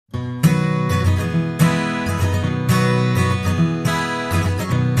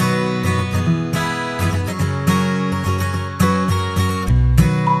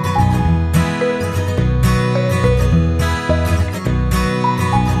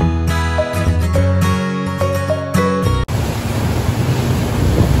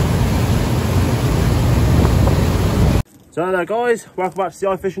Hello there guys, welcome back to the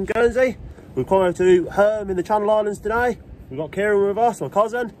iFishing Guernsey. We've come over to Herm in the Channel Islands today. We've got Kieran with us, my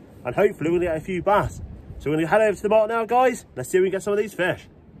cousin, and hopefully we're going to get a few bass. So we're going to head over to the mark now guys, let's see if we can get some of these fish.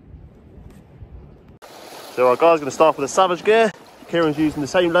 So our guys, going to start with the Savage gear. Kieran's using the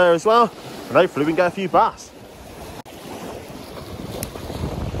same lure as well, and hopefully we can get a few bass.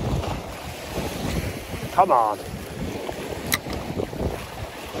 Come on.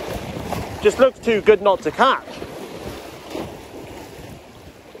 Just looks too good not to catch.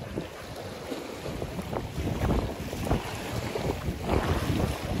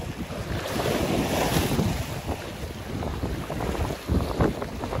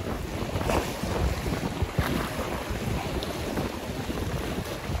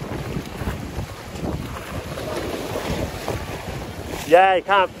 Yeah, you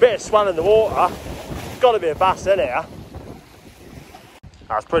can't bit of swell in the water. There's got to be a bass in here.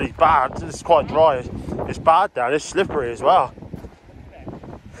 That's pretty bad. This is quite dry. It's bad down. It's slippery as well.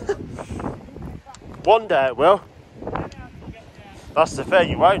 One day it will. That's the thing,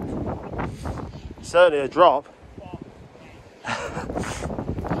 you won't. Certainly a drop.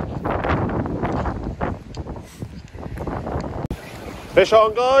 Fish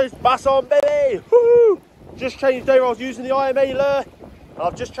on guys, bass on baby! Woo! Just changed over, I was using the IMA lure.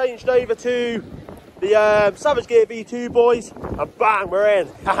 I've just changed over to the Savage Gear V2 boys, and bang, we're in.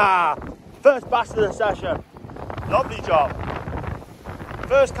 Haha! First bass of the session. Lovely job.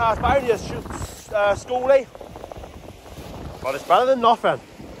 First cast, but only a schoolie. But it's better than nothing.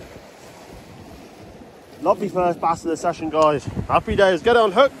 Lovely first bass of the session, guys. Happy days. Get it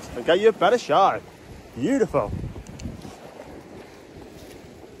unhooked and get you a better shot. Beautiful.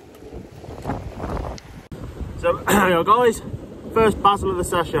 So, here guys, first bass of the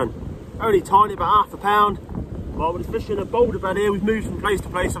session. Only tiny, about half a pound. Well, we're fishing a boulder bed here. We've moved from place to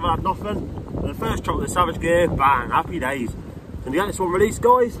place, I've had nothing. And the first chop with the Savage Gear, bang, happy days. And to get this one released,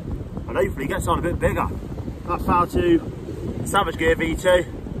 guys, and hopefully gets on a bit bigger. That fell to the Savage Gear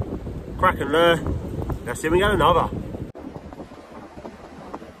V2. Cracking lure. Let's see if we can get another.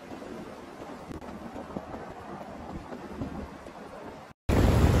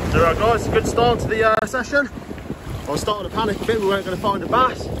 So right guys, a good start to the session. I was starting to panic a bit, we weren't going to find a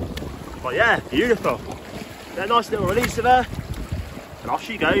bass. But yeah, beautiful. Get a nice little release of her, and off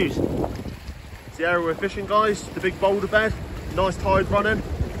she goes. It's the area we're fishing guys, the big boulder bed, nice tide running.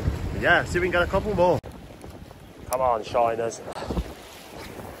 And yeah, see if we can get a couple more. Come on, shiners.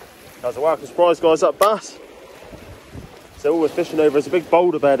 That's a welcome surprise guys, that bass. So all we're fishing over is a big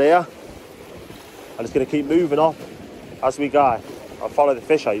boulder bed here. And it's going to keep moving up as we go. I'll follow the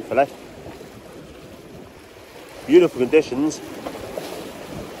fish hopefully. Beautiful conditions.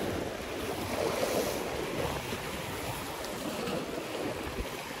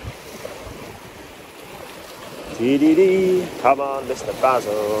 Dee-dee-dee. Come on, Mr.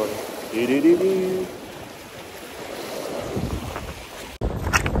 Basil. Dee-dee-dee-dee.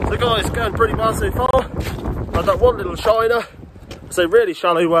 So guys, going pretty well so far. I've got one little shiner. So really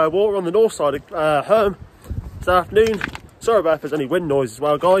shallow water on the north side of Herm this afternoon. Sorry about if there's any wind noise as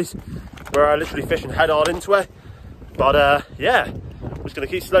well guys. We're literally fishing head on into it. But yeah, we're just going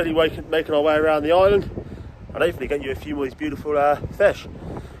to keep slowly making our way around the island and hopefully get you a few more of these beautiful fish.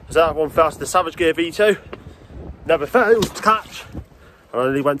 So that one fell to the Savage Gear V2. Never fails to catch. I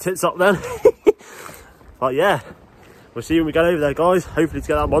only went tits up then. But yeah, we'll see when we get over there guys, hopefully to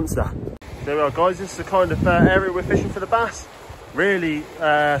get that monster. There we are guys, this is the kind of area we're fishing for the bass. Really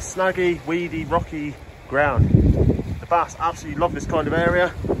snaggy, weedy, rocky ground. The bass absolutely love this kind of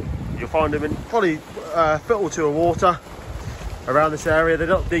area. You'll find them in probably a foot or two of water around this area. They're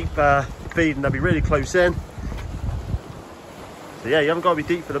not deep feeding, they'll be really close in. So yeah, you haven't got to be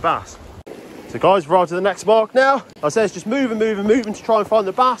deep for the bass. So guys, we're on to the next mark now. I say it's just moving to try and find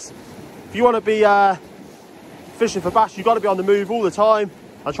the bass. If you want to be fishing for bass, you've got to be on the move all the time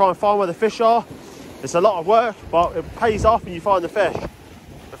and try and find where the fish are. It's a lot of work, but it pays off when you find the fish.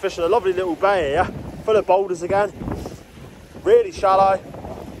 We're fishing a lovely little bay here, full of boulders again. Really shallow,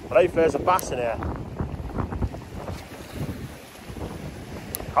 but hopefully there's a bass in here.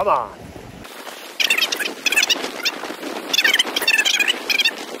 Come on.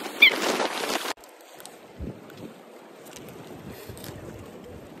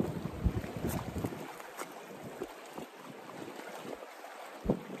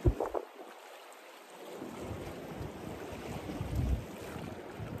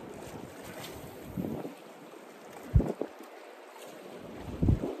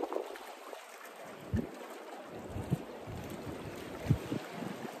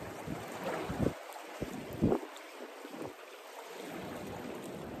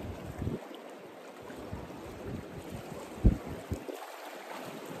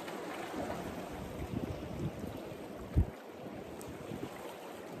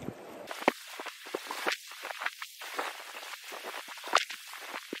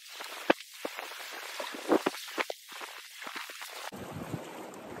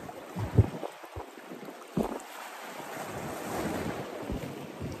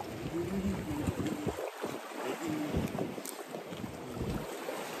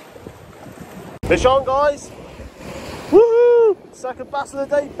 Fish on, guys. Woohoo! Second bass of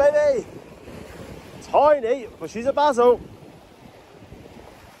the day, baby. Tiny, but she's a basil.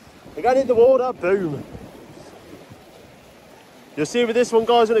 We're going in the water, boom. You'll see with this one,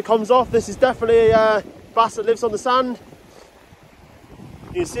 guys, when it comes off, this is definitely a bass that lives on the sand.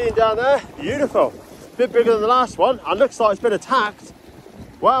 You can see him down there, beautiful. A bit bigger than the last one, and looks like it's been attacked.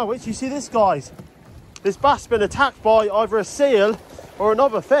 Wow, wait till you see this, guys. This bass has been attacked by either a seal or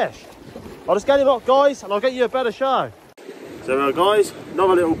another fish. I'll just get him up, guys, and I'll get you a better show. So guys,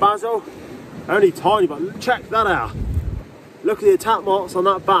 another little basil. Only tiny, but check that out. Look at the attack marks on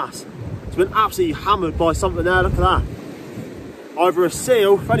that bass. It's been absolutely hammered by something there, look at that. Either a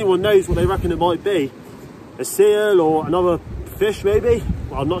seal, if anyone knows what they reckon it might be, a seal or another fish maybe,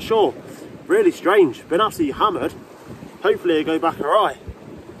 well, I'm not sure. Really strange, been absolutely hammered. Hopefully it'll go back alright.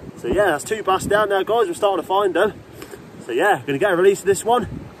 So yeah, that's 2 bass down there, guys, we're starting to find them. So yeah, gonna get a release of this one,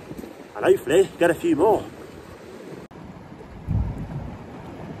 and hopefully get a few more.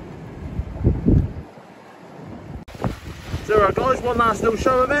 So guys, one last little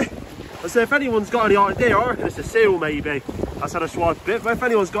show of it. So if anyone's got any idea, I reckon it's a seal maybe. That's how I swiped a bit, but if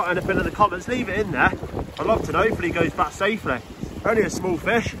anyone's got anything in the comments, leave it in there. I'd love to know, hopefully he goes back safely. Only a small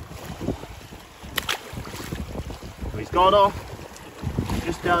fish. He's gone off.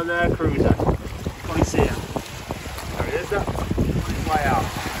 Just down there cruising. Can't you see him? There he is there. On his way out.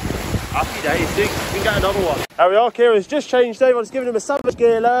 Happy days, you can get another one. There we are, Kieran's just changed over. I was giving him a savage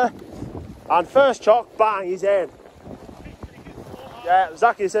gear there. And first chock, bang, he's in. Yeah,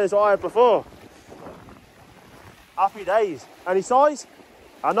 exactly the same as what I had before. Happy days. Any size?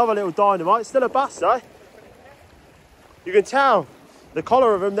 Another little dynamite. Still a bass though. You can tell the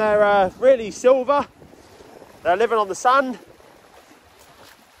colour of them, they're really silver. They're living on the sand.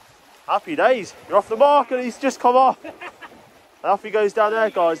 Happy days. You're off the mark and he's just come off. Off he goes down there,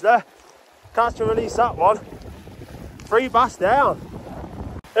 guys, there. Catch and release that one. 3 bass down.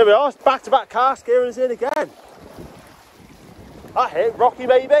 Here we are, back-to-back cast. Kieran's in again. That hit, Rocky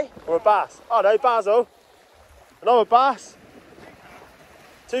maybe? Or a bass? Oh no, basil. Another bass.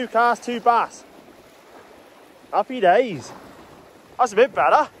 2 casts, 2 bass. Happy days. That's a bit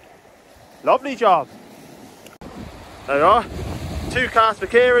better. Lovely job. There you are. 2 casts for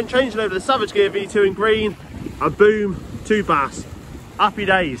Kieran, changing over the Savage Gear V2 in green, and boom, 2 bass. Happy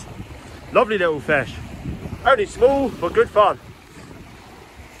days. Lovely little fish. Only small, but good fun.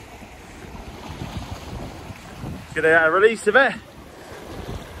 Gonna get a release of it.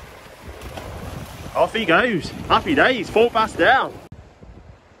 Off he goes. Happy days, 4 bass down.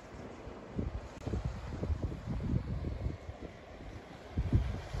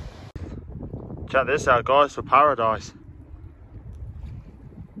 Check this out, guys, for paradise.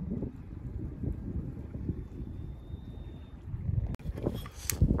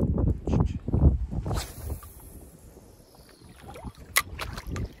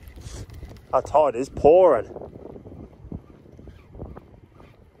 That tide is pouring.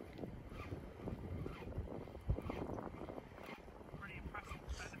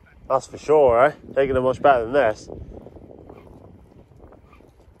 That's for sure, eh? Taking it much better than this.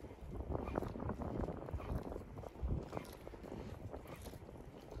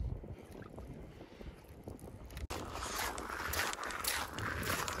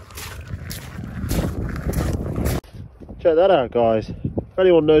 Check that out, guys. If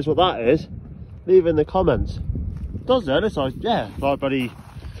anyone knows what that is, leave in the comments. Does it? It's like, yeah, like a bloody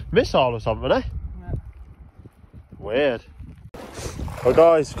missile or something, eh? Yeah. Weird. Well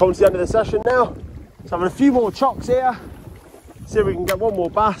guys, coming to the end of the session now. So having a few more chocks here. See if we can get 1 more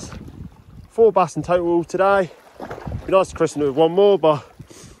bass. 4 bass in total today. Be nice to christen it with 1 more, but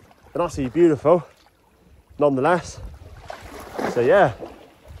they're absolutely beautiful nonetheless. So yeah.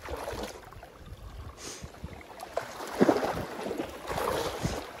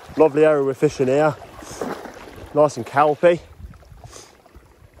 Lovely area we're fishing here. Nice and kelpy.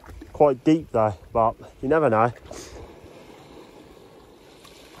 Quite deep though, but you never know.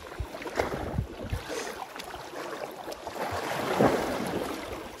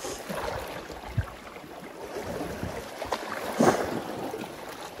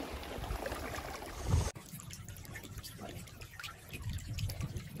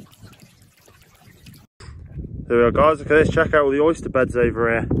 There we are, guys. Okay, let's check out all the oyster beds over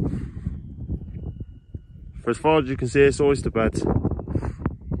here. For as far as you can see, it's oyster beds.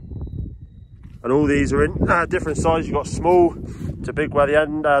 And all these are in different sizes. You've got small to big where the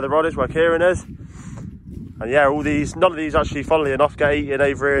end, the rod is, where Kieran is. And yeah, all these, none of these actually, funnily enough, get eaten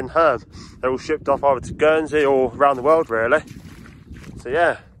over here in Herm. They're all shipped off either to Guernsey or around the world, really. So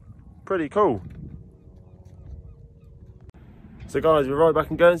yeah, pretty cool. So guys, we're right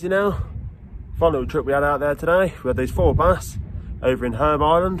back in Guernsey now. fun little trip we had out there today. We had these 4 bass over in Herm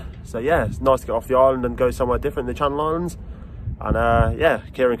Island. So yeah, it's nice to get off the island and go somewhere different in the Channel Islands. And yeah,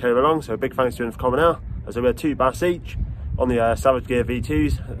 Kieran came along, so a big thanks to him for coming out. So we had 2 bass each on the Savage Gear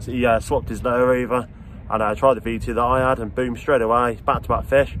V2s. So he swapped his lure over and I tried the V2 that I had, and boom, straight away, back-to-back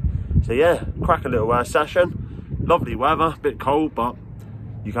fish. So yeah, crack a little session. Lovely weather, a bit cold, but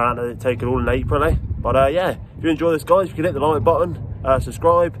you can't take it all in April, eh? But yeah, if you enjoy this, guys, if you can hit the like button,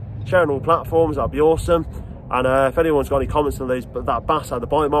 subscribe, share on all platforms, that'd be awesome. And if anyone's got any comments on that bass had the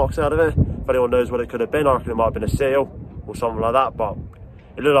bite marks out of it, if anyone knows what it could have been, I reckon it might have been a seal or something like that, but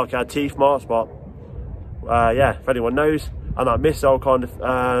it looked like it had teeth marks. But yeah, if anyone knows. And that missile kind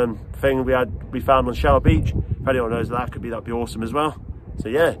of thing we found on Shell Beach, if anyone knows that'd be awesome as well. So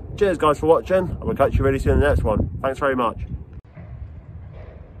yeah, cheers guys for watching, and we'll catch you really soon in the next one. Thanks very much.